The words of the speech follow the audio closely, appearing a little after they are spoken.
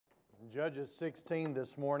Judges 16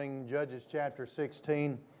 this morning, Judges chapter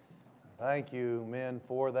 16. Thank you, men,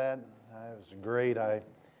 for that. That was great. I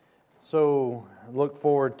so look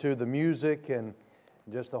forward to the music and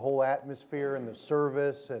just the whole atmosphere and the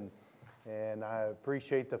service. And I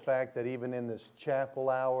appreciate the fact that even in this chapel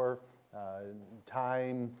hour,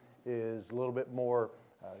 time is a little bit more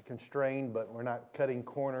constrained, but we're not cutting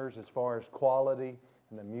corners as far as quality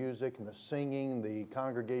and the music and the singing, the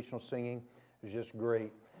congregational singing is just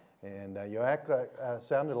great. And you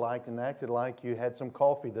sounded like and acted like you had some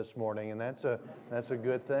coffee this morning, and that's a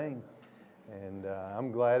good thing. And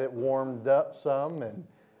I'm glad it warmed up some, and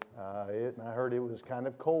I heard it was kind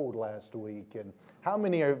of cold last week. And how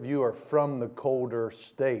many of you are from the colder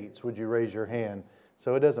states? Would you raise your hand?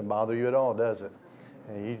 So it doesn't bother you at all, does it?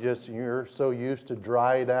 And you're so used to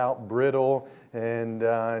dried out, brittle, and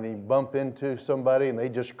you bump into somebody and they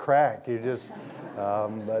just crack.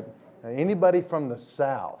 But anybody from the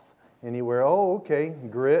South? Anywhere, oh, okay,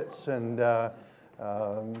 grits and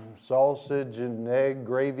sausage and egg,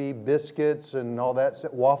 gravy, biscuits and all that.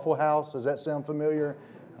 Waffle House, does that sound familiar?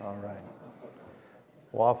 All right.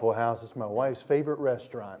 Waffle House is my wife's favorite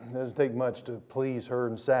restaurant. It doesn't take much to please her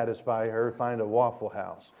and satisfy her, find a Waffle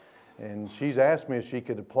House. And she's asked me if she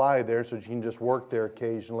could apply there so she can just work there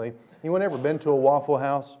occasionally. Anyone ever been to a Waffle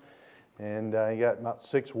House? And you got about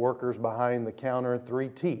 6 workers behind the counter and 3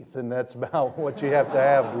 teeth, and that's about what you have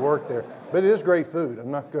to work there. But it is great food.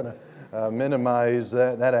 I'm not going to minimize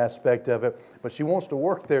that aspect of it. But she wants to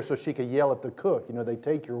work there so she can yell at the cook. You know, they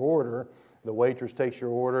take your order, the waitress takes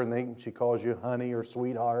your order, and she calls you honey or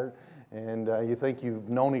sweetheart, and you think you've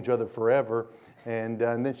known each other forever, and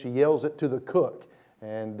then she yells it to the cook,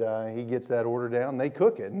 and he gets that order down, and they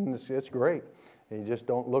cook it, and it's great. You just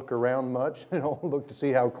don't look around much. You don't look to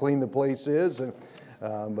see how clean the place is.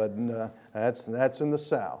 But that's in the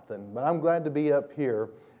South. But I'm glad to be up here.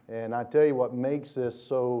 And I tell you what makes this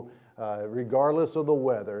so, regardless of the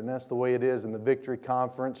weather, and that's the way it is in the Victory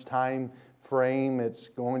Conference time frame. It's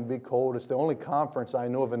going to be cold. It's the only conference I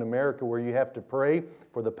know of in America where you have to pray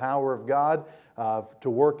for the power of God to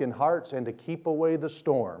work in hearts and to keep away the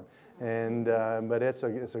storm. But it's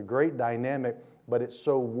a great dynamic. But it's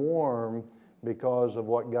so warm because of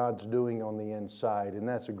what God's doing on the inside, and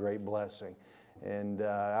that's a great blessing. And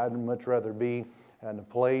I'd much rather be in a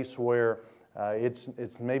place where it's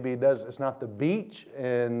not the beach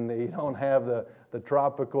and you don't have the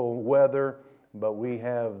tropical weather, but we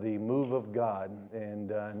have the move of God,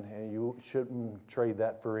 and you shouldn't trade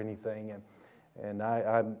that for anything. And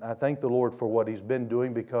I thank the Lord for what He's been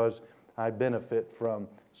doing, because I benefit from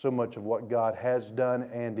so much of what God has done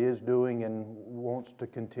and is doing and wants to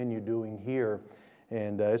continue doing here.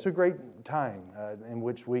 And it's a great time in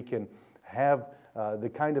which we can have the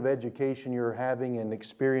kind of education you're having and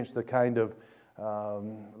experience the kind of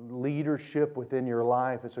leadership within your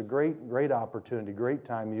life. It's a great, great opportunity, great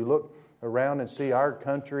time. You look around and see our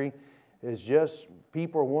country is just,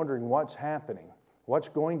 people are wondering what's happening, what's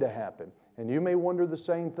going to happen. And you may wonder the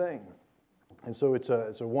same thing. And so it's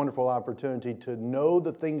a wonderful opportunity to know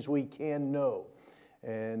the things we can know.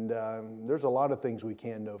 And there's a lot of things we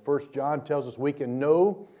can know. 1 John tells us we can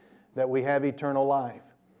know that we have eternal life.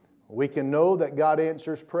 We can know that God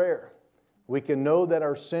answers prayer. We can know that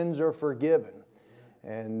our sins are forgiven.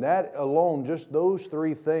 And that alone, just those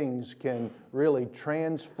 3 things can really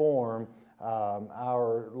transform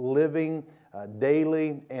our living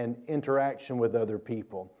daily and interaction with other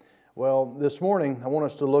people. Well, this morning I want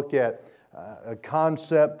us to look at a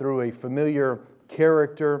concept through a familiar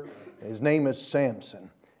character. His name is Samson.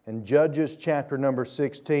 In Judges chapter number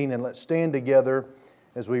 16, and let's stand together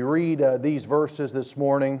as we read these verses this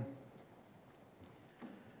morning.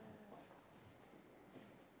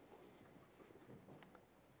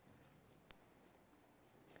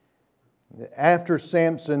 After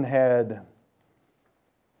Samson had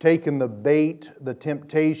taken the bait, the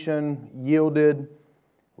temptation, yielded,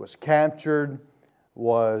 was captured,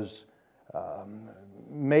 was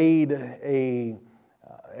made a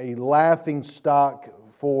laughing stock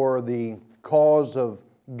for the cause of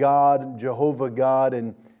God, Jehovah God,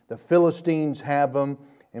 and the Philistines have him.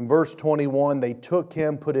 In verse 21, they took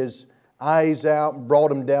him, put his eyes out,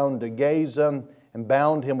 brought him down to Gaza, and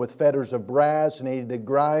bound him with fetters of brass, and he did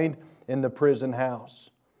grind in the prison house.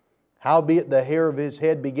 Howbeit the hair of his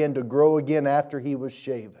head began to grow again after he was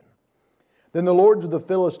shaven. Then the lords of the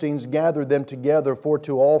Philistines gathered them together for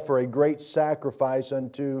to offer a great sacrifice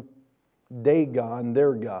unto Dagon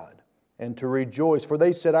their god, and to rejoice. For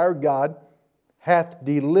they said, Our God hath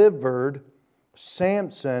delivered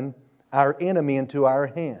Samson our enemy into our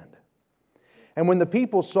hand. And when the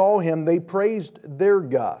people saw him, they praised their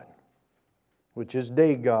God. which is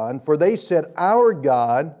Dagon. For they said, Our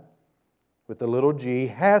God, with the little g,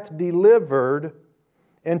 hath delivered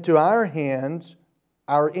into our hands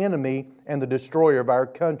our enemy and the destroyer of our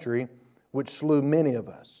country, which slew many of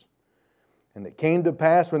us. And it came to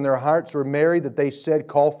pass when their hearts were merry that they said,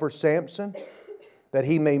 Call for Samson, that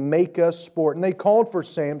he may make us sport. And they called for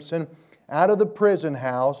Samson out of the prison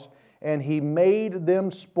house, and he made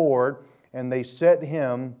them sport, and they set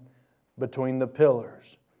him between the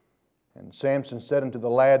pillars. And Samson said unto the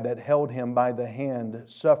lad that held him by the hand,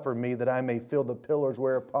 Suffer me that I may feel the pillars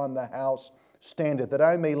whereupon the house standeth, that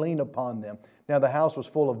I may lean upon them. Now the house was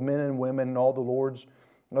full of men and women, and all the lords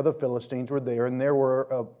of the Philistines were there, and there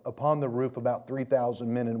were upon the roof about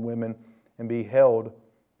 3,000 men and women, and beheld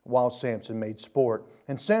while Samson made sport.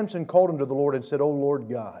 And Samson called unto the Lord and said, O Lord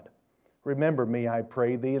God, remember me, I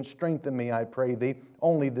pray Thee, and strengthen me, I pray Thee,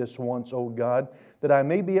 only this once, O God, that I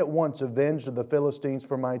may be at once avenged of the Philistines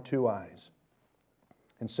for my 2 eyes.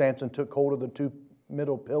 And Samson took hold of the 2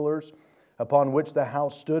 middle pillars upon which the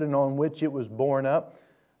house stood, and on which it was borne up,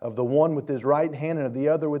 of the one with his right hand, and of the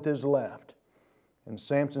other with his left. And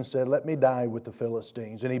Samson said, Let me die with the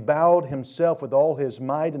Philistines. And he bowed himself with all his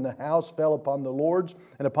might, and the house fell upon the lords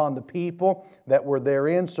and upon the people that were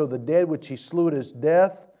therein. So the dead which he slew at his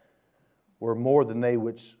death were more than they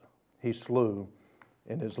which he slew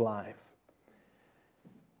in his life.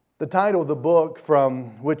 The title of the book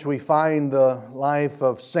from which we find the life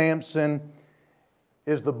of Samson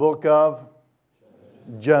is the book of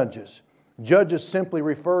Judges. Judges simply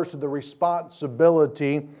refers to the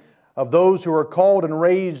responsibility of those who are called and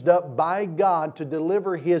raised up by God to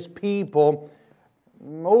deliver His people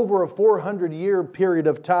over a 400-year period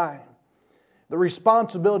of time. The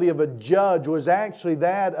responsibility of a judge was actually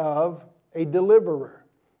that of a deliverer.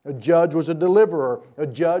 A judge was a deliverer. A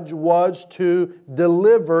judge was to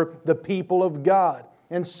deliver the people of God.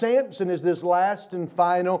 And Samson is this last and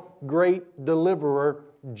final great deliverer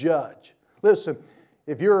judge. Listen,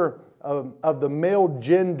 if you're of the male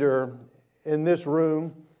gender in this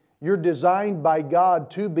room, you're designed by God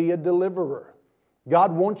to be a deliverer.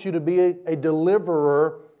 God wants you to be a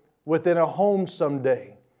deliverer within a home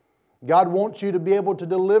someday. God wants you to be able to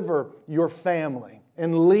deliver your family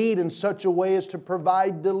and lead in such a way as to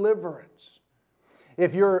provide deliverance.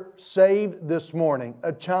 If you're saved this morning,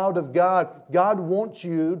 a child of God, God wants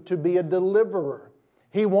you to be a deliverer.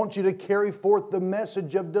 He wants you to carry forth the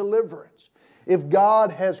message of deliverance. If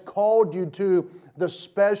God has called you to the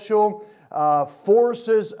special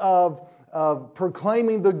forces of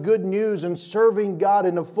proclaiming the good news and serving God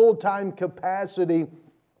in a full-time capacity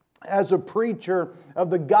as a preacher of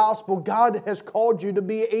the gospel, God has called you to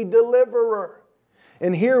be a deliverer.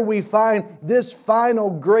 And here we find this final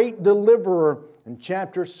great deliverer in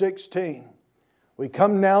chapter 16. We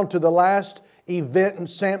come now to the last event in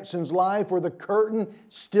Samson's life where the curtain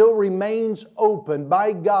still remains open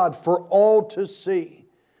by God for all to see.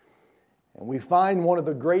 And we find one of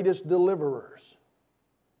the greatest deliverers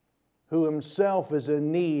who himself is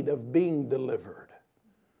in need of being delivered.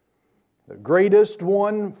 The greatest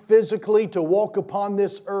one physically to walk upon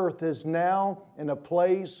this earth is now in a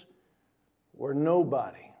place where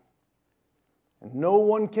nobody and no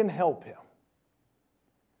one can help him.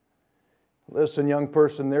 Listen, young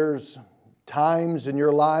person, there's times in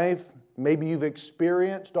your life, maybe you've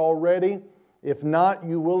experienced already. If not,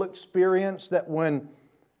 you will experience that when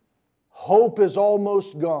hope is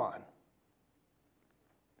almost gone,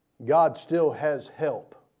 God still has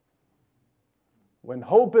help. When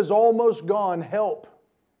hope is almost gone, help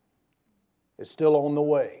is still on the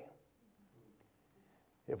way.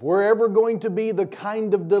 If we're ever going to be the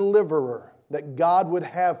kind of deliverer that God would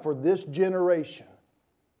have for this generation,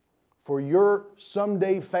 for your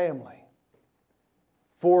someday family,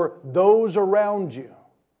 for those around you,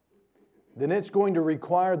 then it's going to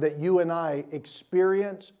require that you and I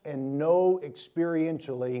experience and know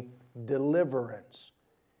experientially deliverance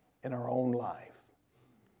in our own life.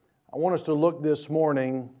 I want us to look this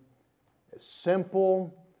morning at a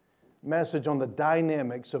simple message on the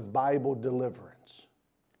dynamics of Bible deliverance.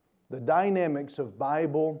 The dynamics of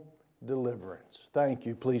Bible deliverance. Thank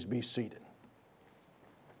you. Please be seated.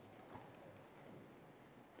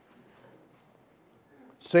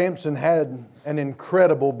 Samson had an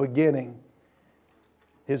incredible beginning.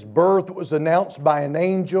 His birth was announced by an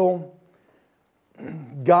angel.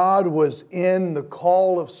 God was in the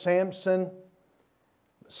call of Samson.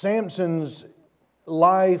 Samson's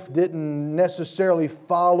life didn't necessarily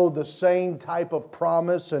follow the same type of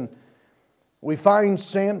promise, and we find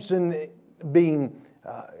Samson being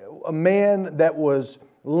a man that was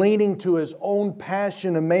leaning to his own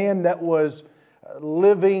passion, a man that was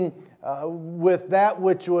living with that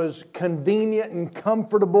which was convenient and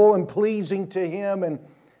comfortable and pleasing to him. And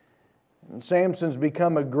Samson's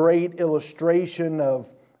become a great illustration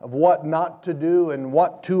of what not to do and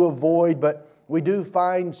what to avoid. But we do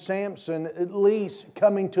find Samson at least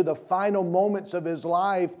coming to the final moments of his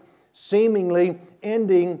life, seemingly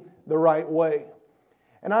ending the right way.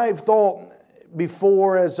 And I've thought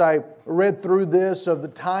before, as I read through this, of the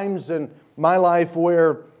times in my life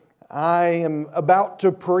where I am about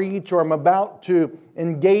to preach or I'm about to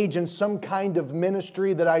engage in some kind of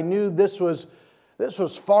ministry that I knew this was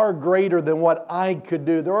far greater than what I could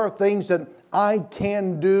do. There are things that I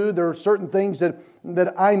can do. There are certain things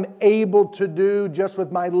that I'm able to do just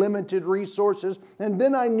with my limited resources. And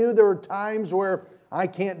then I knew there were times where I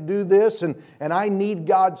can't do this and I need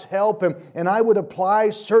God's help. And I would apply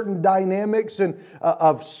certain dynamics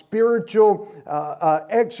of spiritual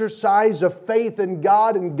exercise of faith in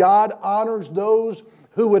God. And God honors those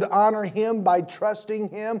who would honor Him by trusting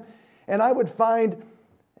Him. And I would find,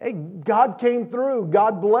 hey, God came through,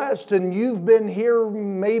 God blessed, and you've been here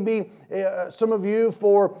maybe some of you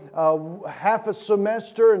for half a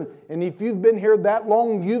semester, and if you've been here that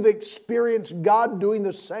long, you've experienced God doing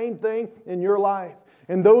the same thing in your life.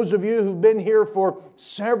 And those of you who've been here for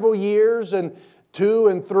several years, and 2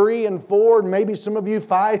 and 3 and 4, and maybe some of you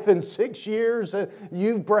 5 and 6 years,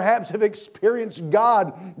 you perhaps have experienced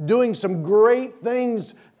God doing some great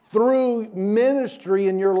things through ministry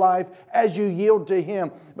in your life as you yield to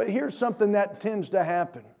Him. But here's something that tends to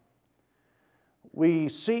happen. We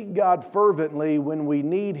seek God fervently when we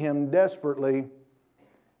need Him desperately.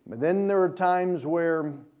 But then there are times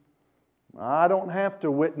where I don't have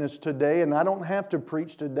to witness today, and I don't have to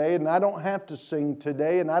preach today, and I don't have to sing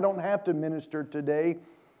today, and I don't have to minister today.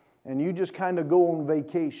 And you just kind of go on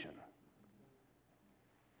vacation.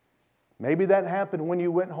 Maybe that happened when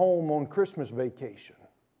you went home on Christmas vacation.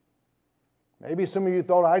 Maybe some of you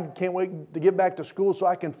thought, I can't wait to get back to school so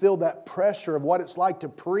I can feel that pressure of what it's like to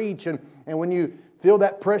preach. And when you feel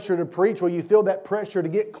that pressure to preach, well, you feel that pressure to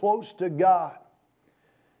get close to God.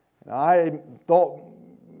 And I thought,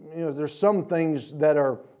 there's some things that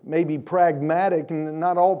are maybe pragmatic, and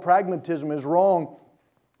not all pragmatism is wrong.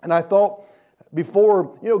 And I thought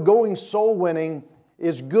before, going soul winning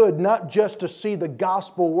is good, not just to see the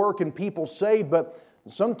gospel work and people saved, but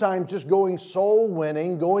sometimes just going soul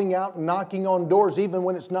winning, going out and knocking on doors, even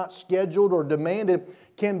when it's not scheduled or demanded,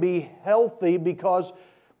 can be healthy, because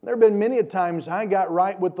there have been many a times I got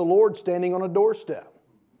right with the Lord standing on a doorstep.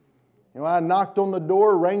 I knocked on the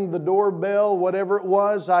door, rang the doorbell, whatever it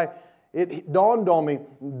was. It dawned on me,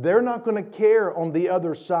 they're not going to care on the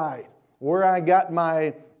other side where I got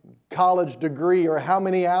my college degree or how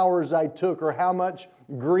many hours I took or how much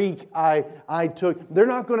Greek I took. They're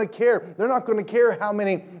not going to care. They're not going to care how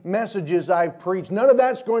many messages I've preached. None of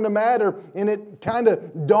that's going to matter. And it kind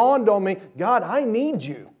of dawned on me, God, I need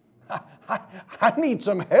You. I need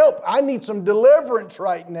some help. I need some deliverance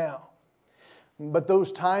right now. But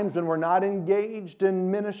those times when we're not engaged in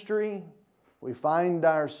ministry, we find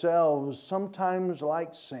ourselves sometimes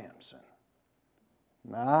like Samson.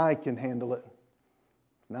 I can handle it.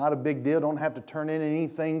 Not a big deal. Don't have to turn in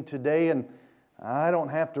anything today, and I don't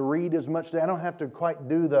have to read as much today. I don't have to quite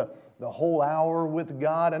do the whole hour with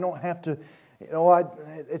God. I don't have to,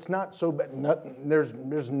 it's not so bad.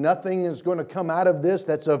 There's nothing that's going to come out of this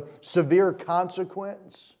that's of severe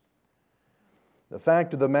consequence. The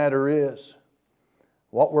fact of the matter is,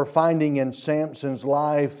 what we're finding in Samson's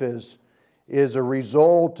life is a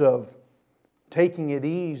result of taking it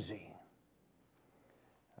easy.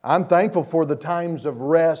 I'm thankful for the times of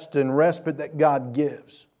rest and respite that God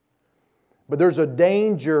gives. But there's a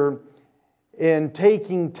danger in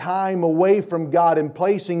taking time away from God and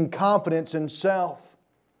placing confidence in self.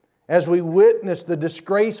 As we witness the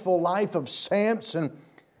disgraceful life of Samson,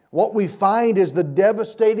 what we find is the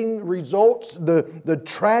devastating results, the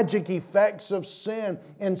tragic effects of sin.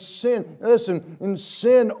 And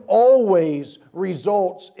sin always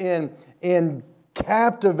results in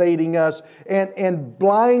captivating us and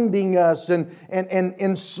blinding us and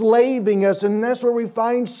enslaving us. And that's where we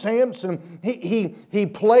find Samson. He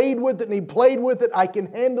played with it and he played with it. I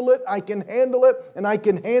can handle it, I can handle it, and I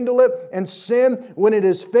can handle it. And sin, when it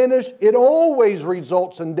is finished, it always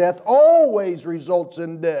results in death, always results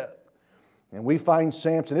in death. And we find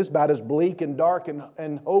Samson, it's about as bleak and dark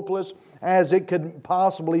and hopeless as it could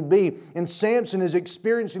possibly be. And Samson is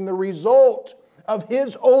experiencing the result of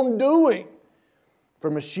his own doing.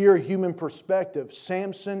 From a sheer human perspective,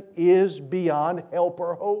 Samson is beyond help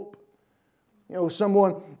or hope.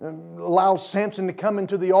 Someone allows Samson to come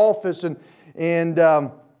into the office and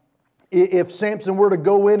If Samson were to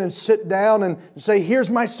go in and sit down and say,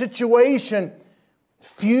 here's my situation,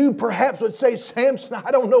 few perhaps would say, Samson,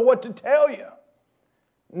 I don't know what to tell you.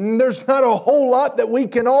 There's not a whole lot that we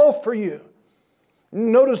can offer you.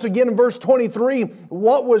 Notice again in verse 23,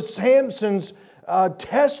 what was Samson's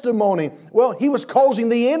testimony? Well, he was causing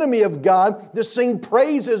the enemy of God to sing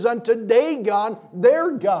praises unto Dagon,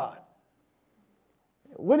 their God.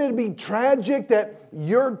 Wouldn't it be tragic that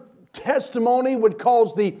your testimony would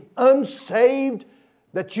cause the unsaved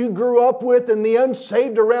that you grew up with and the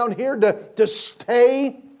unsaved around here to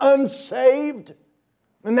stay unsaved?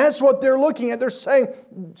 And that's what they're looking at. They're saying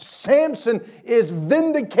Samson is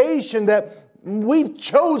vindication that we've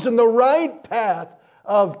chosen the right path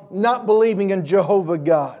of not believing in Jehovah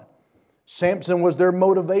God. Samson was their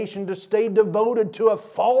motivation to stay devoted to a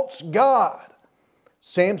false god.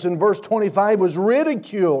 Samson, verse 25, was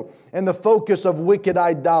ridiculed and the focus of wicked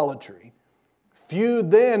idolatry. Few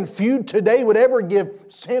today would ever give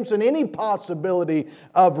Samson any possibility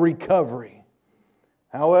of recovery.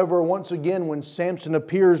 However, once again, when Samson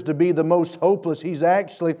appears to be the most hopeless, he's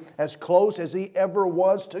actually as close as he ever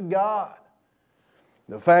was to God.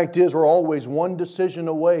 The fact is, we're always one decision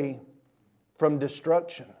away from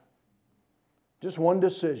destruction. Just one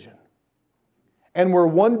decision. And we're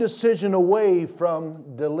one decision away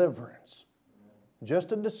from deliverance.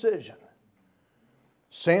 Just a decision.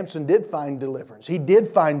 Samson did find deliverance. He did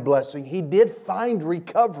find blessing. He did find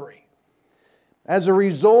recovery. As a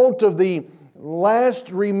result of the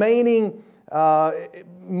last remaining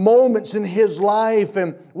moments in his life,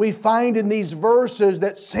 and we find in these verses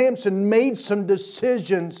that Samson made some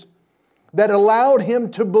decisions that allowed him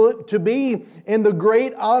to be in the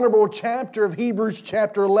great honorable chapter of Hebrews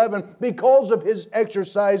chapter 11 because of his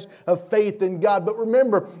exercise of faith in God. But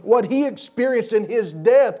remember, what he experienced in his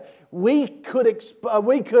death, we could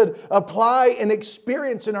apply and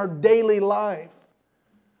experience in our daily life.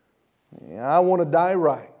 I want to die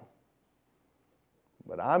right,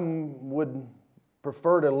 but I would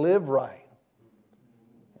prefer to live right.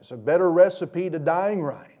 It's a better recipe to dying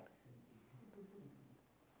right.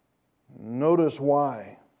 Notice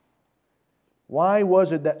why. Why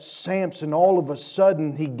was it that Samson, all of a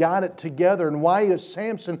sudden, he got it together? And why is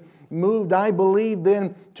Samson moved, I believe,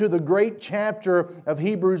 then to the great chapter of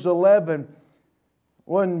Hebrews 11?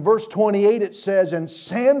 Well, in verse 28 it says, and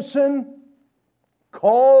Samson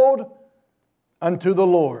called unto the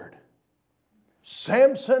Lord.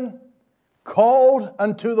 Samson called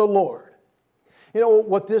unto the Lord. You know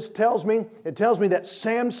what this tells me? It tells me that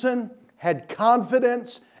Samson had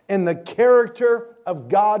confidence in the character of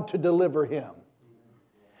God to deliver him.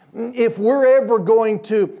 If we're ever going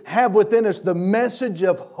to have within us the message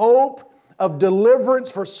of hope, of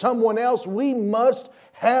deliverance for someone else, we must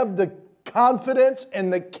have the confidence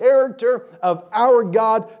in the character of our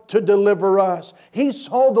God to deliver us. He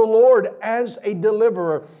saw the Lord as a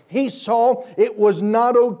deliverer. He saw it was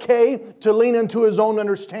not okay to lean into his own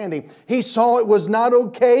understanding. He saw it was not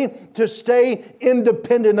okay to stay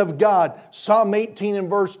independent of God. Psalm 18 and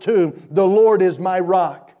verse 2, the Lord is my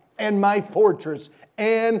rock and my fortress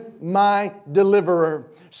and my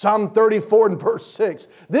deliverer. Psalm 34 and verse 6,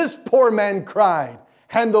 this poor man cried,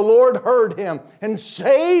 and the Lord heard him and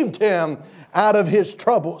saved him out of his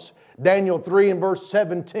troubles. Daniel 3 and verse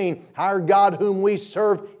 17, our God whom we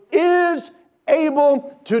serve is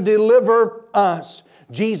able to deliver us.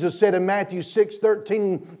 Jesus said in Matthew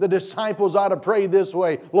 6:13, the disciples ought to pray this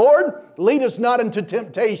way, Lord, lead us not into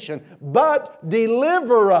temptation, but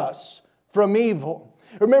deliver us from evil.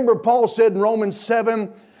 Remember Paul said in Romans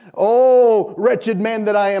 7, oh, wretched man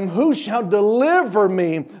that I am, who shall deliver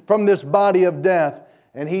me from this body of death?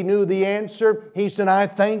 And he knew the answer. He said, I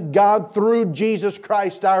thank God through Jesus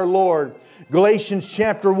Christ our Lord. Galatians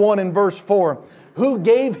chapter 1 and verse 4, who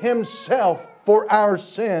gave Himself for our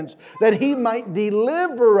sins, that He might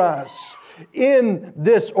deliver us in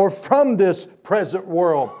this or from this present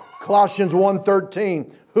world. Colossians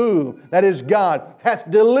 1:13, who, that is God,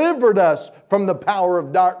 hath delivered us from the power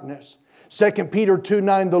of darkness. 2 Peter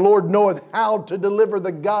 2:9, the Lord knoweth how to deliver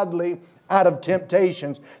the godly out of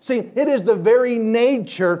temptations. See, it is the very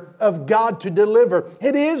nature of God to deliver.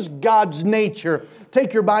 It is God's nature.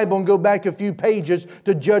 Take your Bible and go back a few pages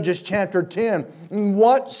to Judges chapter 10.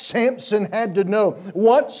 What Samson had to know,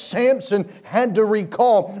 what Samson had to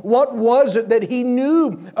recall, what was it that he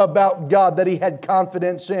knew about God that he had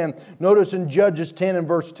confidence in? Notice in Judges 10 and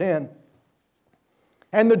verse 10.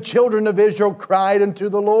 And the children of Israel cried unto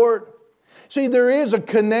the Lord. See, there is a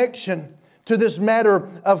connection to this matter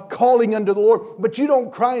of calling unto the Lord, but you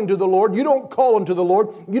don't cry unto the Lord, you don't call unto the Lord,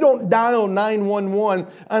 you don't dial 911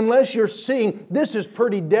 unless you're seeing this is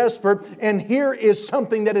pretty desperate and here is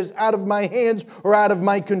something that is out of my hands or out of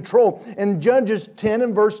my control. In Judges 10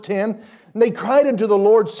 and verse 10, they cried unto the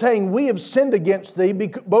Lord, saying, we have sinned against thee,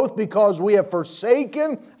 both because we have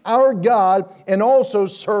forsaken our God and also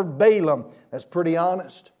served Balaam. That's pretty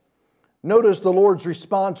honest. Notice the Lord's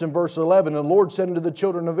response in verse 11. The Lord said unto the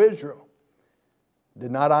children of Israel,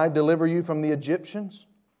 did not I deliver you from the Egyptians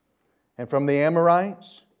and from the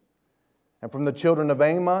Amorites and from the children of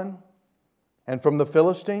Ammon and from the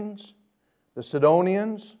Philistines, the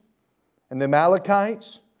Sidonians and the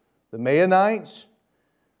Amalekites, the Maonites?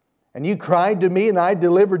 And you cried to me, and I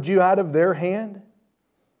delivered you out of their hand.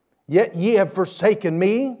 Yet ye have forsaken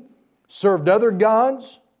me, served other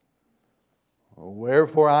gods.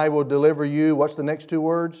 Wherefore I will deliver you. What's the next two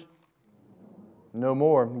words? No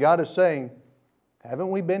more. God is saying, haven't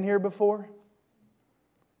we been here before?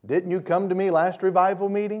 Didn't you come to me last revival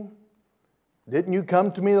meeting? Didn't you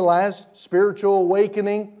come to me the last spiritual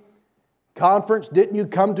awakening conference? Didn't you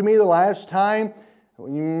come to me the last time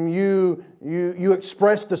you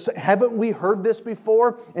expressed this? Haven't we heard this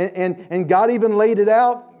before? And God even laid it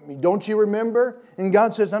out. Don't you remember? And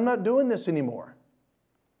God says, I'm not doing this anymore.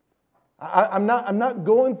 I'm not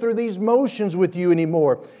going through these motions with you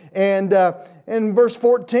anymore. And in verse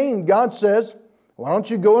 14, God says, why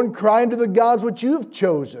don't you go and cry unto the gods which you have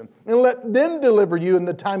chosen, and let them deliver you in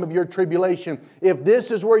the time of your tribulation. If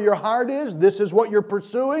this is where your heart is, this is what you're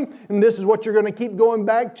pursuing, and this is what you're going to keep going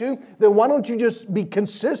back to, then why don't you just be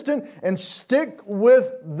consistent and stick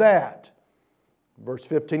with that? Verse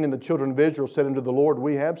 15, and the children of Israel said unto the Lord,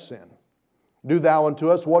 we have sinned. Do thou unto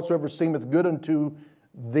us whatsoever seemeth good unto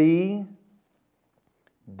thee.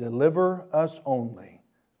 Deliver us only,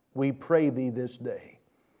 we pray thee this day.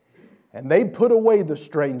 And they put away the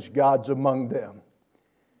strange gods among them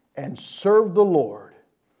and served the Lord.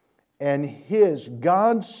 And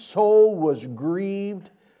God's soul was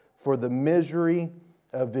grieved for the misery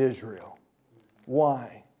of Israel.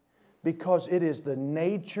 Why? Because it is the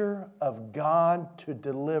nature of God to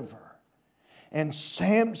deliver. And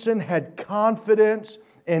Samson had confidence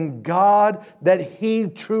in God that He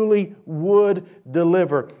truly would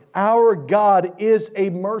deliver. Our God is a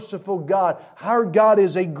merciful God. Our God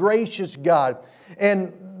is a gracious God.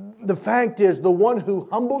 And the fact is, the one who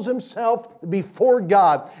humbles himself before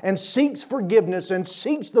God and seeks forgiveness and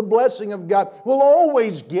seeks the blessing of God will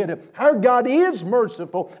always get it. Our God is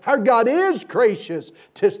merciful. Our God is gracious.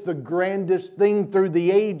 'Tis the grandest thing through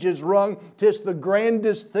the ages rung. 'Tis the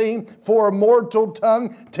grandest thing for a mortal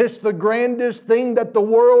tongue. 'Tis the grandest thing that the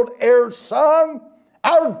world e'er sung.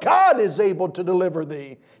 Our God is able to deliver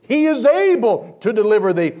thee. He is able to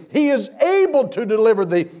deliver thee. He is able to deliver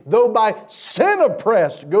thee. Though by sin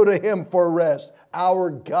oppressed, go to Him for rest. Our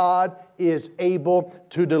God is able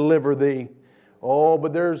to deliver thee. Oh,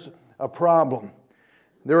 but there's a problem.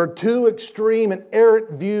 There are two extreme and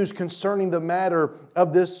errant views concerning the matter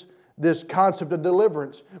of this concept of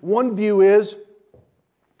deliverance. One view is,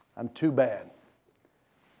 I'm too bad,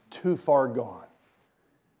 too far gone.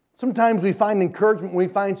 Sometimes we find encouragement when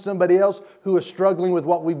we find somebody else who is struggling with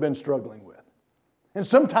what we've been struggling with. And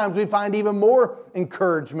sometimes we find even more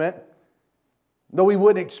encouragement, though we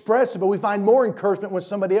wouldn't express it, but we find more encouragement when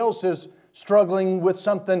somebody else is struggling with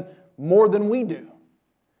something more than we do.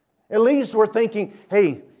 At least we're thinking,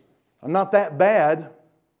 hey, I'm not that bad.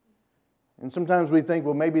 And sometimes we think,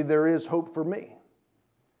 well, maybe there is hope for me.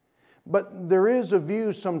 But there is a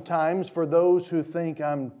view sometimes for those who think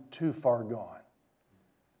I'm too far gone.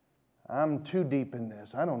 I'm too deep in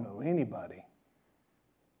this. I don't know anybody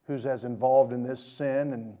who's as involved in this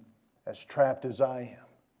sin and as trapped as I am.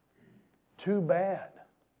 Too bad.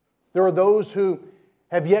 There are those who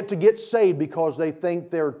have yet to get saved because they think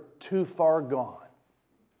they're too far gone.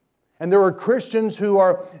 And there are Christians who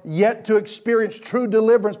are yet to experience true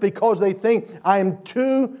deliverance because they think, I am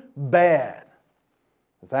too bad.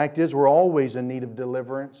 The fact is, we're always in need of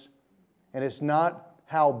deliverance. And it's not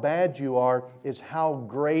how bad you are, is how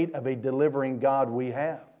great of a delivering God we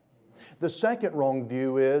have. The second wrong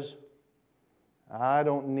view is, I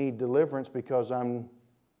don't need deliverance because I'm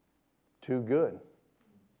too good.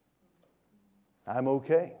 I'm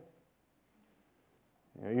okay.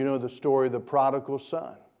 You know the story of the prodigal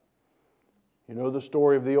son. You know the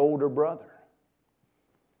story of the older brother.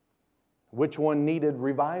 Which one needed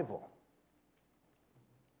revival?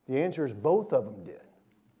 The answer is both of them did.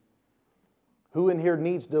 Who in here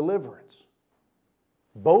needs deliverance?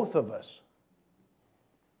 Both of us.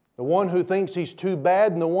 The one who thinks he's too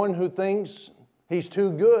bad and the one who thinks he's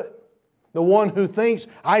too good. The one who thinks,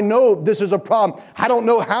 I know this is a problem. I don't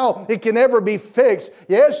know how it can ever be fixed.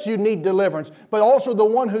 Yes, you need deliverance. But also the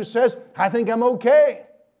one who says, I think I'm okay.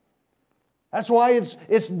 That's why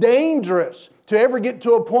it's dangerous to ever get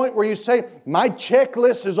to a point where you say, my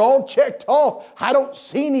checklist is all checked off. I don't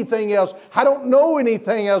see anything else. I don't know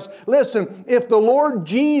anything else. Listen, if the Lord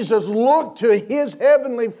Jesus looked to His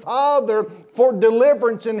Heavenly Father for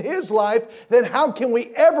deliverance in His life, then how can we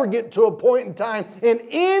ever get to a point in time in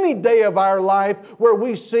any day of our life where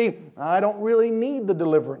we see, I don't really need the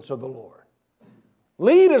deliverance of the Lord.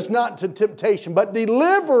 Lead us not to temptation, but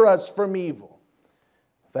deliver us from evil.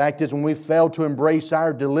 The fact is, when we fail to embrace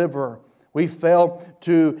our deliverer, we fail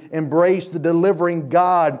to embrace the delivering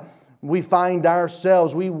God, we will find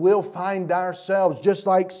ourselves, just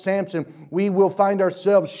like Samson, we will find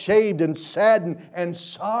ourselves shaved and saddened and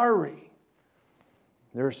sorry.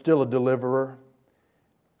 There is still a deliverer.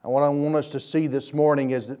 And what I want us to see this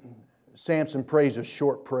morning is that Samson prays a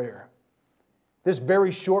short prayer. This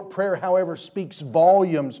very short prayer, however, speaks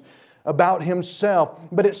volumes about himself,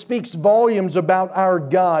 but it speaks volumes about our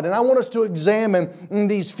God. And I want us to examine in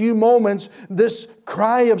these few moments this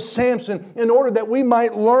cry of Samson in order that we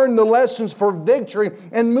might learn the lessons for victory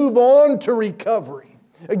and move on to recovery.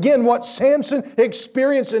 Again, what Samson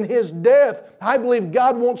experienced in his death, I believe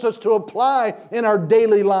God wants us to apply in our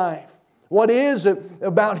daily life. What is it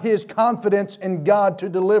about his confidence in God to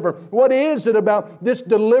deliver? What is it about this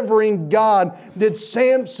delivering God? Did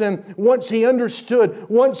Samson, once he understood,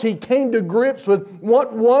 once he came to grips with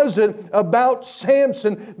what was it about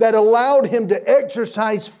Samson that allowed him to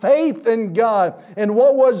exercise faith in God? And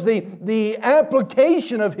what was the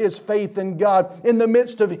application of his faith in God in the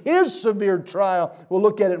midst of his severe trial? We'll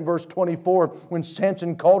look at it in verse 24 when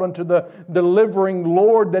Samson called unto the delivering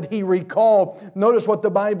Lord that he recalled. Notice what the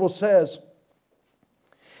Bible says.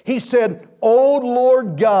 He said, O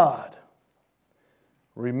Lord God,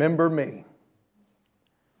 remember me.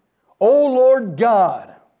 O Lord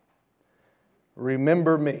God,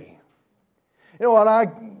 remember me. You know what I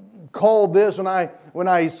call this when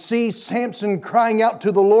I see Samson crying out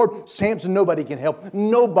to the Lord? Samson, nobody can help.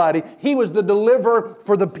 Nobody. He was the deliverer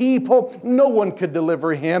for the people. No one could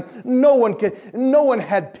deliver him. No one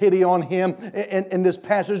had pity on him in this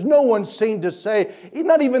passage. No one seemed to say,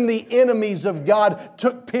 not even the enemies of God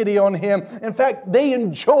took pity on him. In fact, they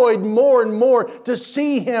enjoyed more and more to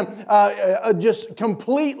see him just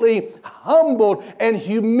completely humbled and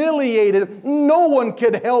humiliated. No one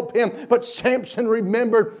could help him. But Samson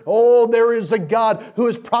remembered, oh, there is a God who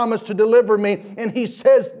has promised to deliver me. And he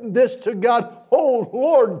says this to God, oh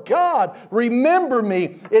Lord God, remember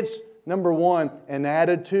me. It's, number one, an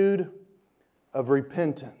attitude of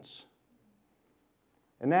repentance.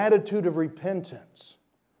 An attitude of repentance.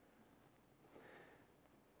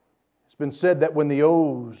 It's been said that when the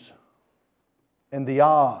ohs and the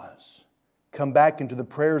ahs come back into the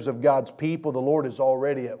prayers of God's people, the Lord is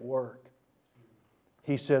already at work.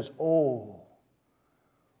 He says, oh,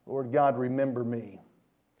 Lord God, remember me.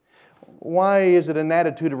 Why is it an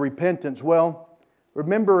attitude of repentance? Well,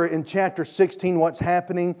 remember in chapter 16 what's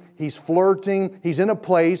happening? He's flirting. He's in a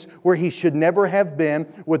place where he should never have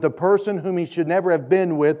been with a person whom he should never have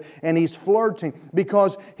been with. And he's flirting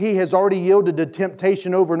because he has already yielded to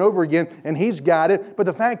temptation over and over again. And he's got it. But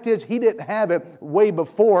the fact is he didn't have it way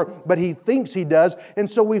before, but he thinks he does. And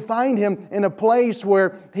so we find him in a place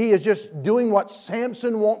where he is just doing what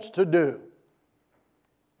Samson wants to do.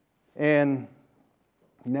 And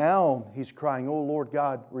now he's crying, oh Lord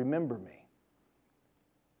God, remember me.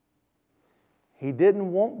 He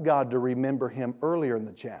didn't want God to remember him earlier in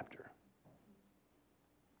the chapter.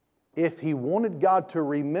 If he wanted God to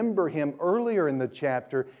remember him earlier in the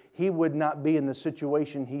chapter, he would not be in the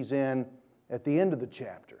situation he's in at the end of the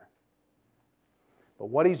chapter. But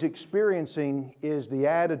what he's experiencing is the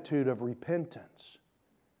attitude of repentance.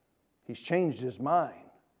 He's changed his mind.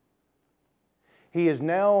 He is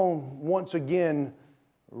now once again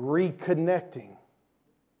reconnecting.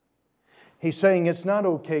 He's saying, it's not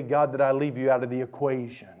okay, God, that I leave you out of the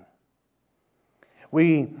equation.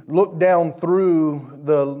 We look down through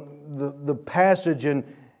the passage and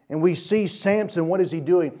we see Samson, what is he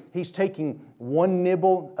doing? He's taking one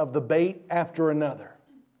nibble of the bait after another.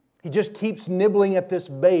 He just keeps nibbling at this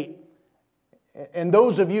bait. And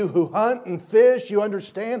those of you who hunt and fish, you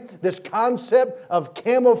understand this concept of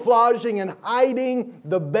camouflaging and hiding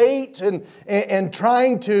the bait and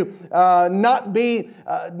trying to not be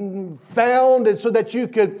found, and so that you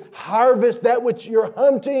could harvest that which you're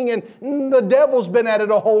hunting. And the devil's been at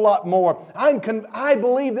it a whole lot more. I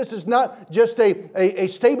believe this is not just a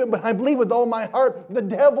statement, but I believe with all my heart the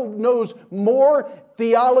devil knows more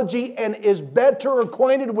theology and is better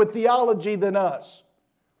acquainted with theology than us.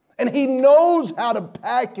 And he knows how to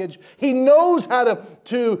package. He knows how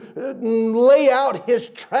to lay out his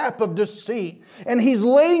trap of deceit. And he's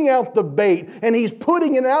laying out the bait. And he's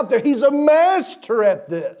putting it out there. He's a master at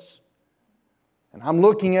this. And I'm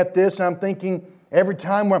looking at this and I'm thinking, every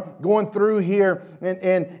time we're going through here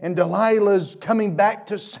and Delilah's coming back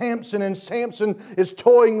to Samson and Samson is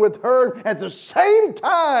toying with her. At the same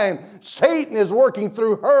time, Satan is working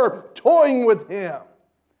through her, toying with him.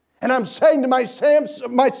 And I'm saying to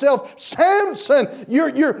myself, Samson,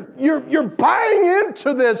 you're buying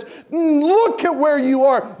into this. Look at where you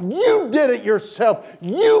are. You did it yourself.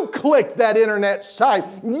 You clicked that internet site.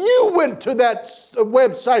 You went to that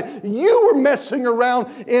website. You were messing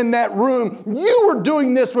around in that room. You were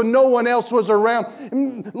doing this when no one else was around.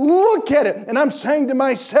 Look at it. And I'm saying to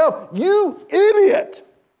myself, you idiot.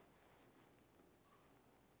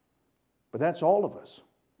 But that's all of us.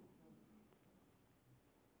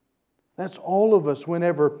 That's all of us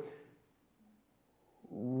whenever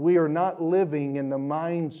we are not living in the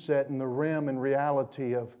mindset and the realm and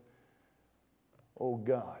reality of, oh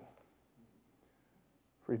God,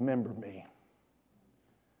 remember me.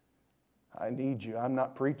 I need you. I'm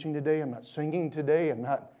not preaching today. I'm not singing today. I'm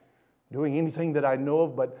not doing anything that I know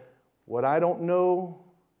of. But what I don't know,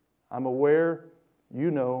 I'm aware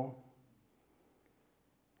you know.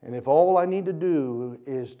 And if all I need to do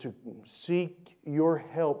is to seek your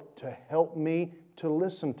help to help me to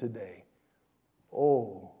listen today,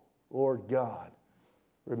 oh, Lord God,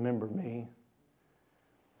 remember me.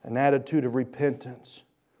 An attitude of repentance.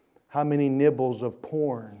 How many nibbles of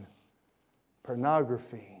porn,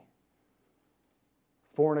 pornography,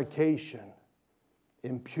 fornication,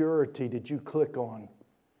 impurity did you click on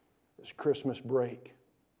this Christmas break?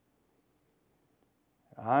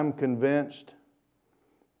 I'm convinced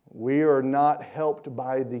we are not helped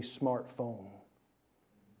by the smartphone.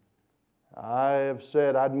 I have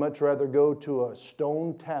said I'd much rather go to a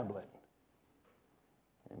stone tablet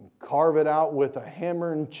and carve it out with a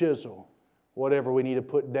hammer and chisel, whatever we need to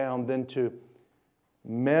put down, than to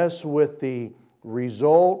mess with the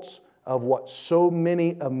results of what so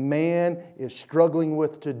many a man is struggling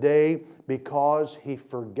with today because he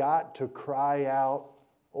forgot to cry out,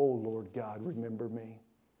 oh Lord God, remember me.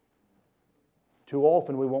 Too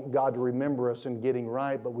often we want God to remember us in getting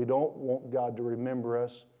right, but we don't want God to remember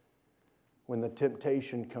us when the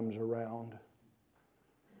temptation comes around.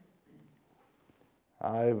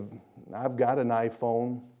 I've got an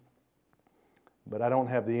iPhone, but I don't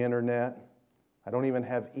have the internet. I don't even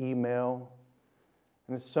have email.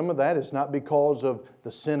 And some of that is not because of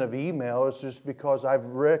the sin of email. It's just because I've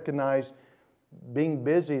recognized being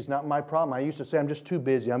busy is not my problem. I used to say, I'm just too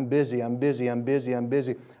busy. I'm busy. I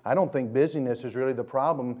don't think busyness is really the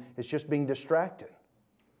problem. It's just being distracted.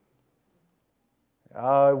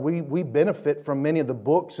 We benefit from many of the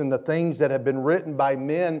books and the things that have been written by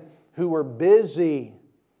men who were busy,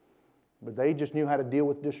 but they just knew how to deal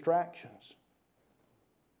with distractions.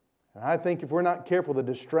 And I think if we're not careful, the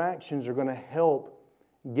distractions are going to help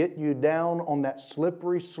get you down on that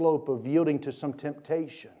slippery slope of yielding to some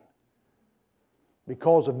temptation.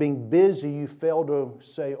 Because of being busy, you fail to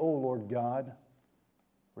say, oh Lord God,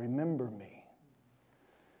 remember me.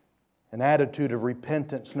 An attitude of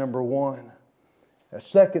repentance, number one. A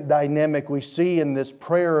second dynamic we see in this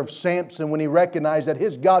prayer of Samson when he recognized that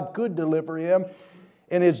his God could deliver him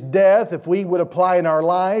in his death, if we would apply in our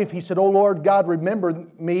life. He said, oh Lord God, remember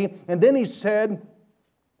me. And then he said,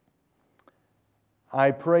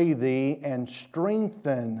 I pray thee and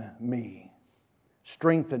strengthen me.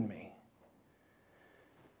 Strengthen me.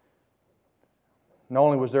 Not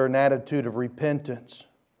only was there an attitude of repentance.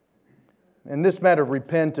 In this matter of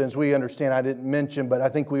repentance, we understand, I didn't mention, but I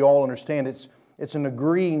think we all understand it's an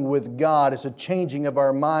agreeing with God. It's a changing of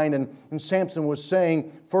our mind. And Samson was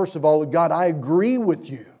saying, first of all, God, I agree with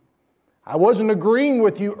you. I wasn't agreeing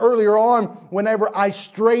with you earlier on whenever I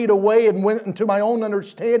strayed away and went into my own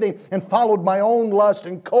understanding and followed my own lust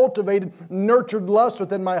and cultivated, nurtured lust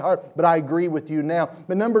within my heart. But I agree with you now.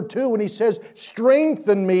 But number two, when he says,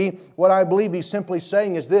 strengthen me, what I believe he's simply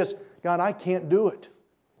saying is this, God, I can't do it.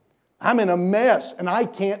 I'm in a mess and I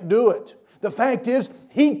can't do it. The fact is,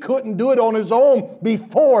 he couldn't do it on his own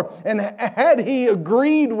before. And had he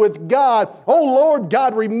agreed with God, oh Lord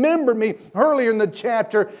God, remember me, earlier in the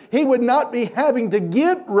chapter, he would not be having to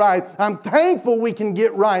get right. I'm thankful we can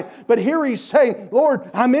get right. But here he's saying, Lord,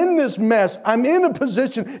 I'm in this mess. I'm in a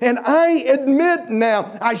position, and I admit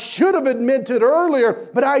now, I should have admitted earlier,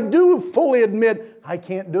 but I do fully admit I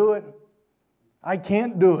can't do it. I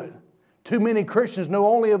can't do it. Too many Christians know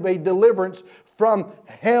only of a deliverance from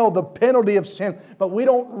hell, the penalty of sin, but we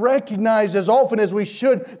don't recognize as often as we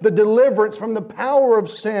should the deliverance from the power of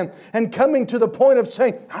sin and coming to the point of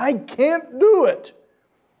saying, I can't do it.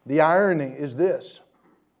 The irony is this.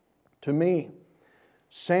 To me,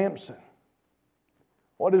 Samson,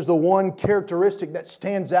 what is the one characteristic that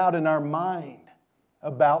stands out in our mind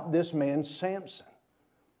about this man Samson?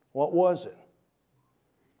 What was it?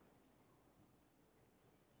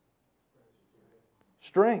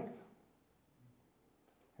 Strength.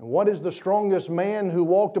 And what is the strongest man who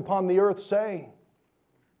walked upon the earth saying?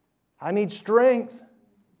 I need strength.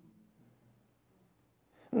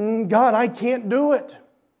 God, I can't do it.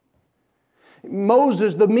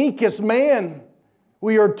 Moses, the meekest man,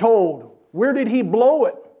 we are told. Where did he blow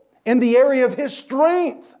it? In the area of his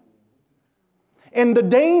strength. And the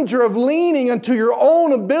danger of leaning into your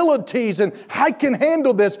own abilities and I can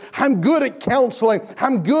handle this. I'm good at counseling.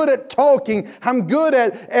 I'm good at talking. I'm good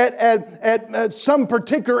at some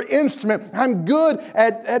particular instrument. I'm good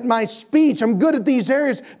at my speech. I'm good at these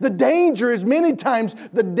areas. The danger is many times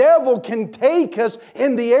the devil can take us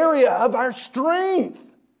in the area of our strength.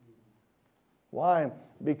 Why?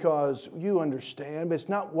 Because you understand, it's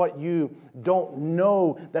not what you don't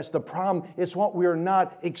know that's the problem. It's what we are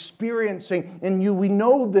not experiencing. And we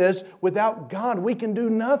know this, without God, we can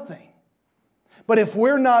do nothing. But if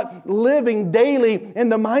we're not living daily in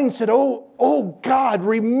the mindset, oh God,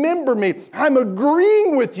 remember me. I'm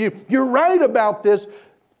agreeing with you. You're right about this.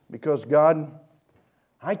 Because God,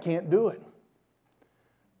 I can't do it.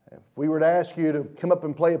 If we were to ask you to come up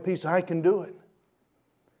and play a piece, I can do it.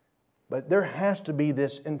 But there has to be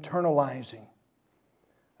this internalizing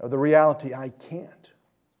of the reality, I can't.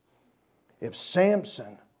 If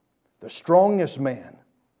Samson, the strongest man,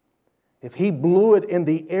 if he blew it in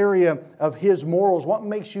the area of his morals, what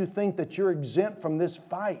makes you think that you're exempt from this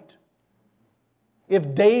fight?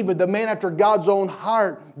 If David, the man after God's own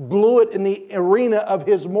heart, blew it in the arena of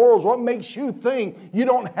his morals, what makes you think you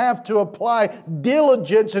don't have to apply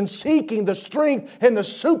diligence in seeking the strength and the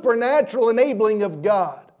supernatural enabling of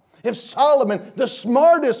God? If Solomon, the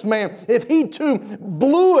smartest man, if he too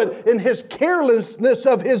blew it in his carelessness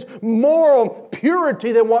of his moral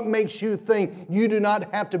purity, then what makes you think you do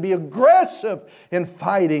not have to be aggressive in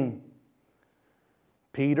fighting?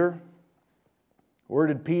 Peter, where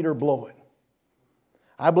did Peter blow it?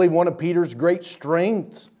 I believe one of Peter's great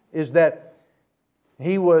strengths is that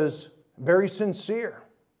he was very sincere.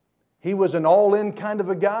 He was an all-in kind of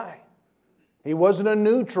a guy. He wasn't a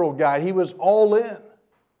neutral guy. He was all in.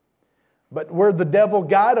 But where the devil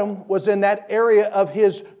got him was in that area of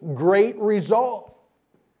his great resolve.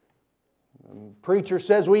 The preacher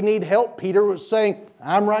says we need help. Peter was saying,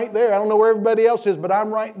 I'm right there. I don't know where everybody else is, but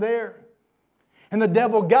I'm right there. And the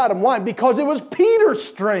devil got him. Why? Because it was Peter's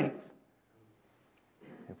strength.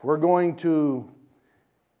 If we're going to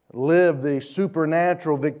live the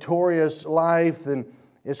supernatural, victorious life, then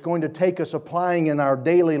it's going to take us applying in our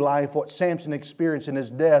daily life what Samson experienced in his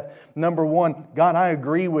death. Number one, God, I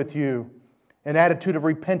agree with you. An attitude of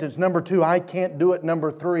repentance. Number two, I can't do it.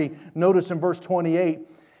 Number three, notice in verse 28,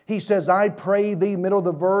 he says, I pray thee, middle of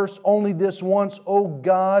the verse, only this once, O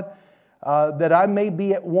God, that I may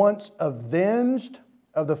be at once avenged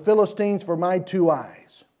of the Philistines for my two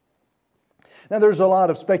eyes. Now there's a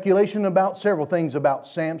lot of speculation about several things about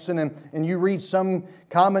Samson, and you read some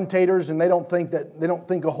commentators and they don't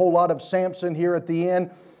think a whole lot of Samson here at the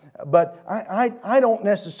end. But I don't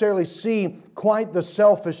necessarily see quite the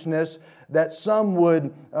selfishness that some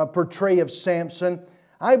would portray of Samson.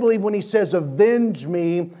 I believe when he says, avenge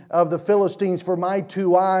me of the Philistines for my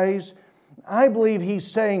two eyes, I believe he's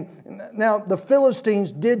saying, now the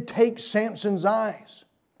Philistines did take Samson's eyes,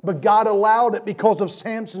 but God allowed it because of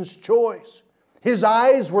Samson's choice. His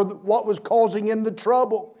eyes were what was causing him the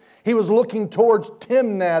trouble. He was looking towards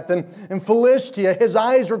Timnath and Philistia. His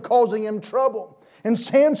eyes were causing him trouble. And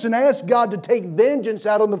Samson asked God to take vengeance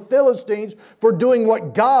out on the Philistines for doing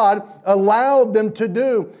what God allowed them to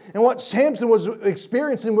do. And what Samson was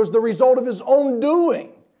experiencing was the result of his own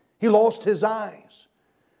doing. He lost his eyes.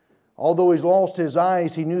 Although he's lost his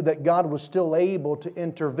eyes, he knew that God was still able to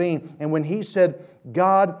intervene. And when he said,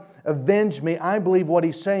 God, avenge me, I believe what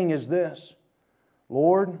he's saying is this: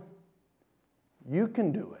 Lord, you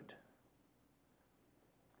can do it.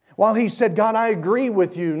 While he said, God, I agree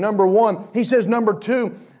with you, number one, he says, number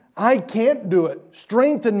two, I can't do it.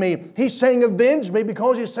 Strengthen me. He's saying, avenge me,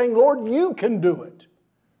 because he's saying, Lord, you can do it.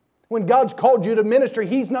 When God's called you to ministry,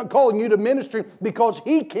 He's not calling you to ministry because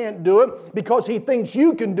He can't do it, because He thinks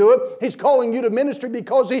you can do it. He's calling you to ministry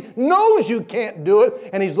because He knows you can't do it,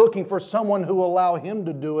 and He's looking for someone who will allow Him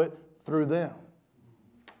to do it through them.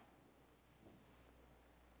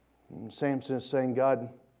 And Samson is saying, God,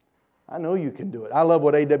 I know you can do it. I love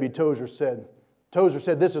what A.W. Tozer said. Tozer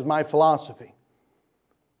said, this is my philosophy.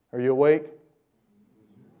 Are you awake?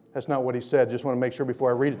 That's not what he said. Just want to make sure before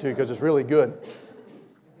I read it to you, because it's really good.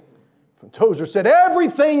 Tozer said,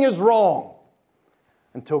 everything is wrong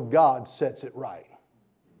until God sets it right.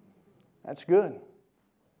 That's good.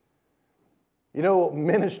 You know,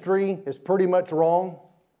 ministry is pretty much wrong.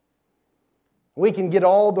 We can get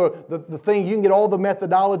all the thing, you can get all the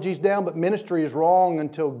methodologies down, but ministry is wrong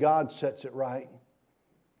until God sets it right.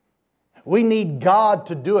 We need God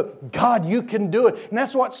to do it. God, you can do it. And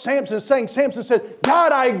that's what Samson is saying. Samson said,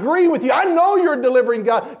 God, I agree with you. I know you're a delivering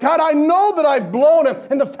God. God, I know that I've blown it.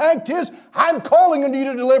 And the fact is, I'm calling on you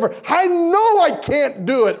to deliver. I know I can't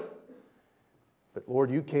do it. But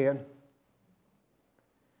Lord, you can.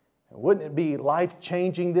 And wouldn't it be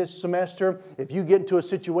life-changing this semester if you get into a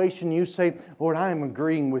situation you say, Lord, I am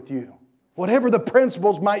agreeing with you. Whatever the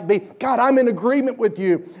principles might be, God, I'm in agreement with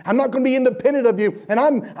you. I'm not going to be independent of you. And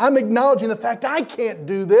I'm acknowledging the fact I can't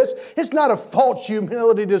do this. It's not a false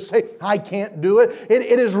humility to say, I can't do it.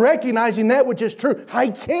 It is recognizing that which is true. I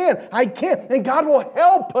can't. And God will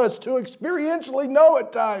help us to experientially know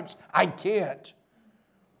at times, I can't.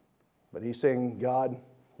 But He's saying, God,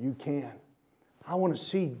 you can. I want to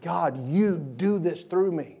see, God, you do this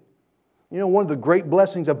through me. You know, one of the great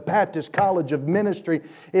blessings of Baptist College of Ministry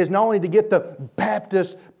is not only to get the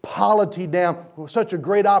Baptist polity down, such a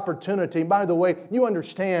great opportunity. And by the way, you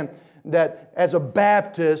understand that as a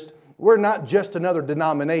Baptist, we're not just another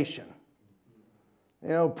denomination.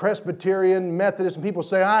 You know, Presbyterian, Methodist, and people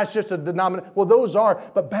say, it's just a denomination. Well, those are,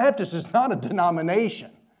 but Baptist is not a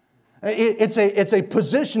denomination. It's a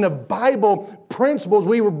position of Bible principles.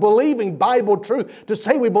 We were believing Bible truth. To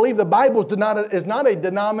say we believe the Bible is not a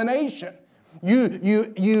denomination.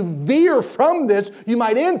 You veer from this, you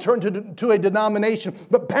might enter into a denomination.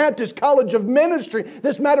 But Baptist College of Ministry,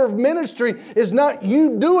 this matter of ministry is not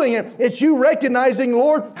you doing it. It's you recognizing,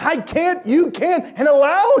 Lord, I can't, you can, and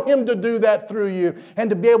allow Him to do that through you.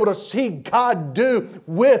 And to be able to see God do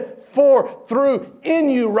with, for, through, in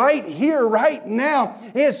you right here, right now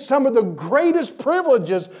is some of the greatest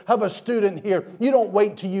privileges of a student here. You don't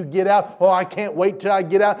wait till you get out. Oh, I can't wait till I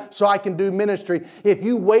get out so I can do ministry. If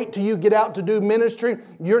you wait till you get out to do ministry,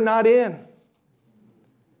 you're not in.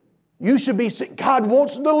 You should be, God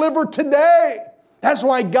wants to deliver today. That's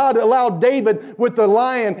why God allowed David with the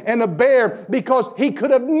lion and the bear, because he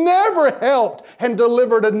could have never helped and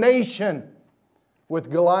delivered a nation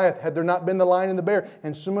with Goliath had there not been the lion and the bear.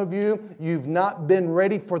 And some of you, you've not been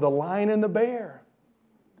ready for the lion and the bear.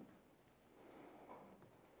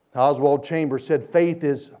 Oswald Chambers said, faith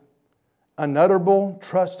is unutterable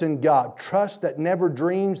trust in God. Trust that never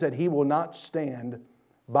dreams that He will not stand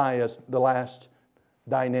by us. The last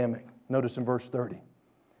dynamic. Notice in verse 30.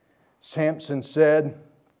 Samson said,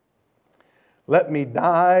 let me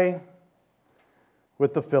die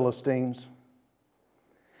with the Philistines.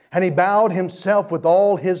 And he bowed himself with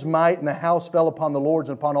all his might, and the house fell upon the lords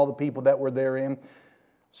and upon all the people that were therein.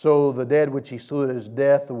 So the dead which he slew at his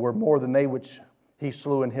death were more than they which he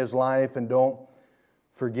slew in his life. And don't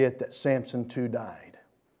forget that Samson too died.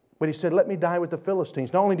 But he said, let me die with the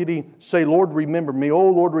Philistines. Not only did he say, Lord, remember me. Oh,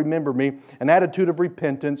 Lord, remember me. An attitude of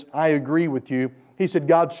repentance. I agree with you. He said,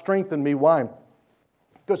 God, strengthen me. Why?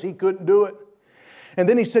 Because he couldn't do it. And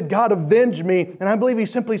then he said, God, avenge me. And I believe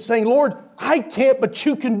he's simply saying, Lord, I can't, but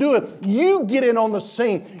you can do it. You get in on the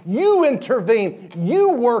scene. You intervene.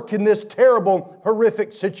 You work in this terrible,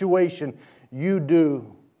 horrific situation. You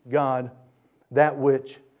do, God, that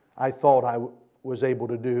which I thought I was able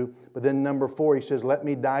to do. But then number 4, he says, let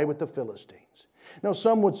me die with the Philistines. Now,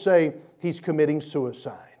 some would say he's committing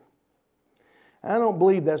suicide. I don't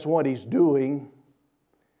believe that's what he's doing.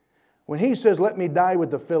 When he says, let me die with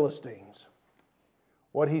the Philistines,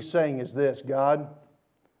 what he's saying is this: God,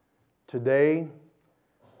 today,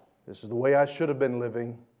 this is the way I should have been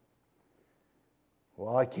living.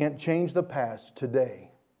 Well, I can't change the past.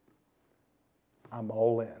 Today, I'm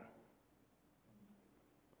all in.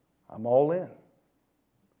 I'm all in.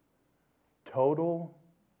 Total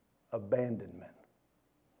abandonment.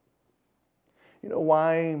 You know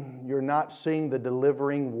why you're not seeing the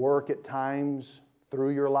delivering work at times through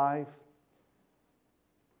your life?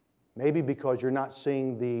 Maybe because you're not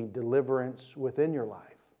seeing the deliverance within your life.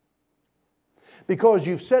 Because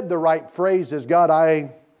you've said the right phrases, God,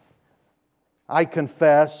 I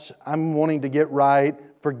confess, I'm wanting to get right,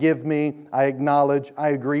 forgive me, I acknowledge, I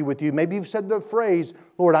agree with you. Maybe you've said the phrase,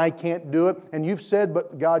 Lord, I can't do it, and you've said,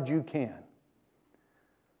 but God, you can.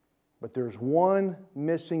 But there's one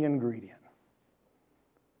missing ingredient.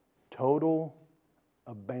 Total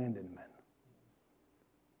abandonment.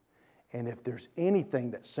 And if there's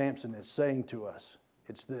anything that Samson is saying to us,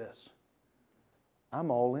 it's this: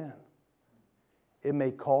 I'm all in. It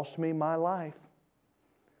may cost me my life,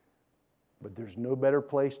 but there's no better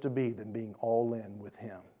place to be than being all in with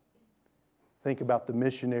Him. Think about the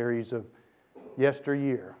missionaries of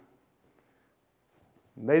yesteryear.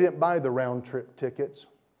 They didn't buy the round trip tickets.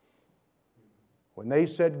 When they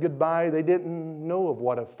said goodbye, they didn't know of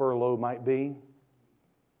what a furlough might be.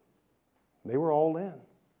 They were all in.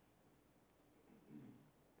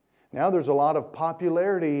 Now there's a lot of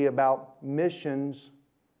popularity about missions.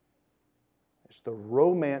 It's the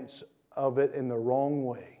romance of it in the wrong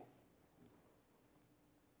way.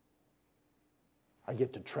 I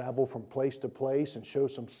get to travel from place to place and show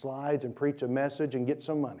some slides and preach a message and get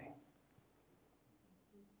some money.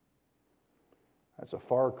 That's a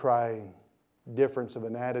far cry difference of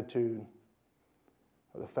an attitude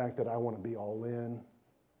of the fact that I want to be all in.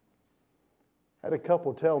 I had a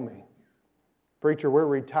couple tell me, preacher, we're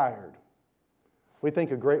retired. We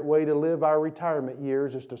think a great way to live our retirement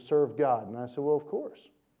years is to serve God. And I said, well, of course.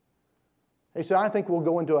 He said, I think we'll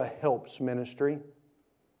go into a helps ministry.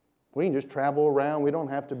 We can just travel around. We don't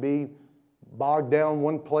have to be bogged down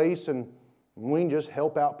one place, and we can just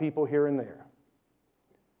help out people here and there.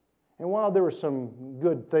 And while there were some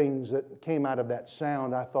good things that came out of that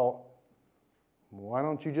sound, I thought, why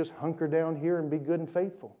don't you just hunker down here and be good and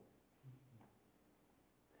faithful?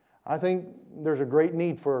 I think there's a great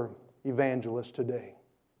need for evangelists today.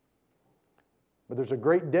 But there's a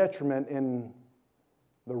great detriment in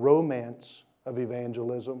the romance of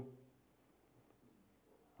evangelism.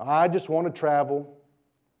 I just want to travel.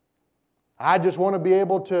 I just want to be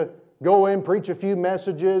able to go in, preach a few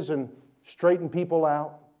messages, and straighten people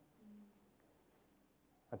out.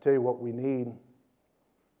 I tell you what we need,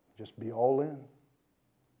 just be all in.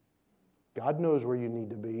 God knows where you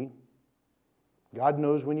need to be. God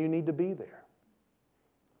knows when you need to be there.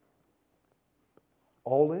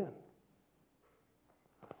 All in.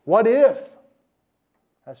 What if?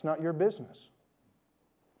 That's not your business.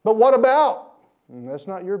 But what about? That's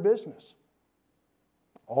not your business.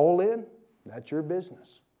 All in, that's your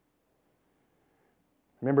business.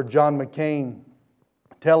 Remember John McCain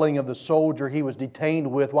telling of the soldier he was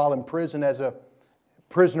detained with while in prison as a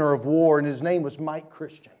prisoner of war, and his name was Mike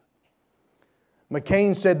Christian.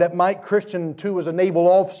 McCain said that Mike Christian, too, was a naval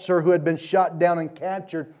officer who had been shot down and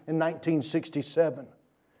captured in 1967.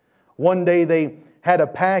 One day they had a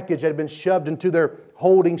package that had been shoved into their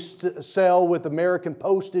holding cell with American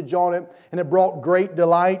postage on it, and it brought great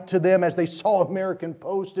delight to them as they saw American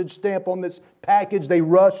postage stamp on this package. They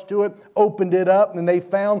rushed to it, opened it up, and they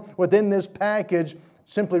found within this package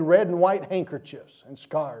simply red and white handkerchiefs and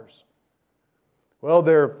scarves. Well,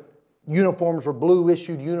 their uniforms were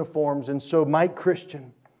blue-issued uniforms, and so Mike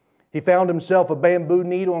Christian, he found himself a bamboo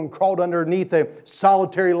needle and crawled underneath a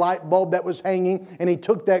solitary light bulb that was hanging, and he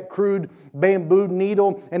took that crude bamboo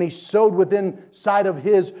needle and he sewed within side of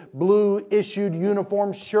his blue-issued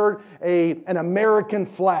uniform shirt an American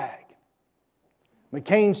flag.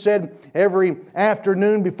 McCain said every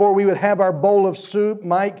afternoon before we would have our bowl of soup,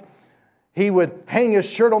 Mike, he would hang his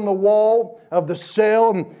shirt on the wall of the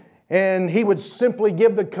cell, and he would simply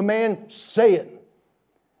give the command, say it.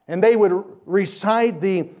 And they would recite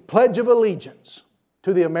the Pledge of Allegiance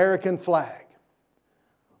to the American flag.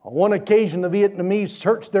 On one occasion, the Vietnamese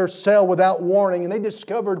searched their cell without warning, and they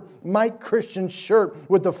discovered Mike Christian's shirt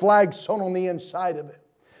with the flag sewn on the inside of it.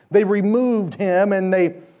 They removed him, and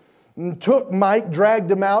they took Mike, dragged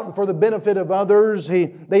him out, and for the benefit of others,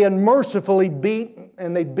 they unmercifully beat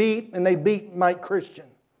Mike Christian.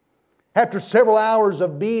 After several hours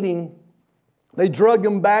of beating, they drug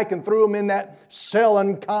him back and threw him in that cell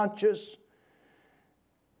unconscious.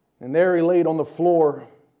 And there he laid on the floor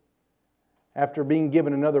after being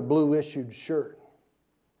given another blue-issued shirt.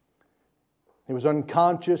 He was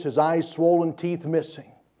unconscious, his eyes swollen, teeth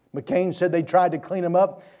missing. McCain said they tried to clean him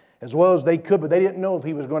up as well as they could, but they didn't know if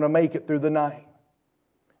he was going to make it through the night.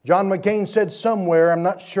 John McCain said somewhere, I'm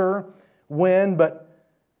not sure when, but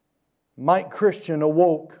Mike Christian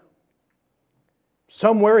awoke.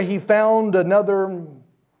 Somewhere he found another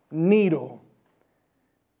needle.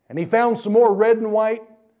 And he found some more red and white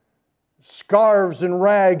scarves and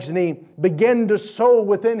rags, and he began to sew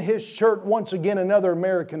within his shirt once again another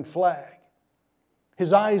American flag.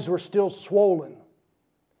 His eyes were still swollen.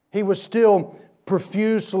 He was still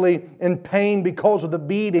profusely in pain because of the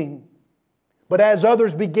beating. But as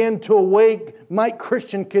others began to awake, Mike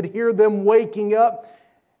Christian could hear them waking up.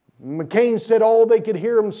 McCain said all they could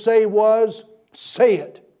hear him say was, "Say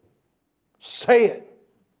it, say it,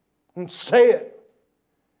 and say it."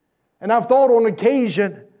 And I've thought on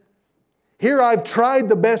occasion, here I've tried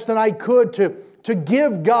the best that I could to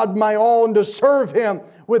give God my all and to serve Him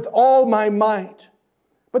with all my might.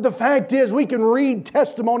 But the fact is, we can read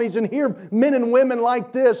testimonies and hear men and women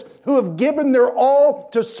like this who have given their all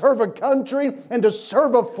to serve a country and to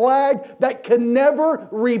serve a flag that can never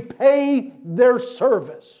repay their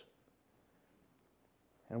service.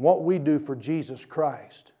 And what we do for Jesus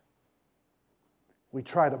Christ, we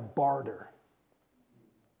try to barter.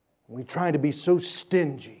 We try to be so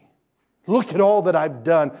stingy. Look at all that I've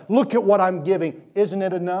done. Look at what I'm giving. Isn't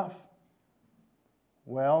it enough?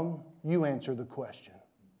 Well, you answer the question.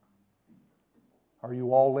 Are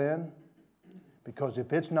you all in? Because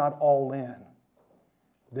if it's not all in,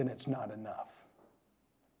 then it's not enough.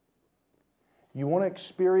 You want to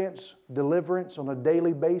experience deliverance on a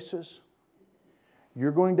daily basis?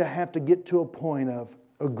 You're going to have to get to a point of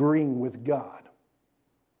agreeing with God.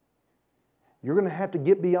 You're going to have to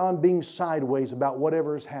get beyond being sideways about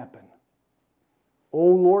whatever has happened. Oh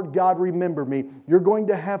Lord God, remember me. You're going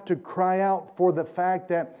to have to cry out for the fact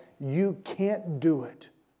that you can't do it.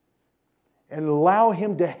 And allow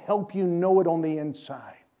Him to help you know it on the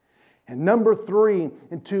inside. And number 3,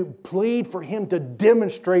 and to plead for Him to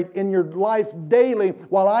demonstrate in your life daily,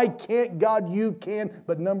 while I can't, God, you can.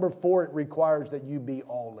 But number 4, it requires that you be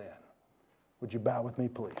all in. Would you bow with me,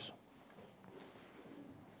 please?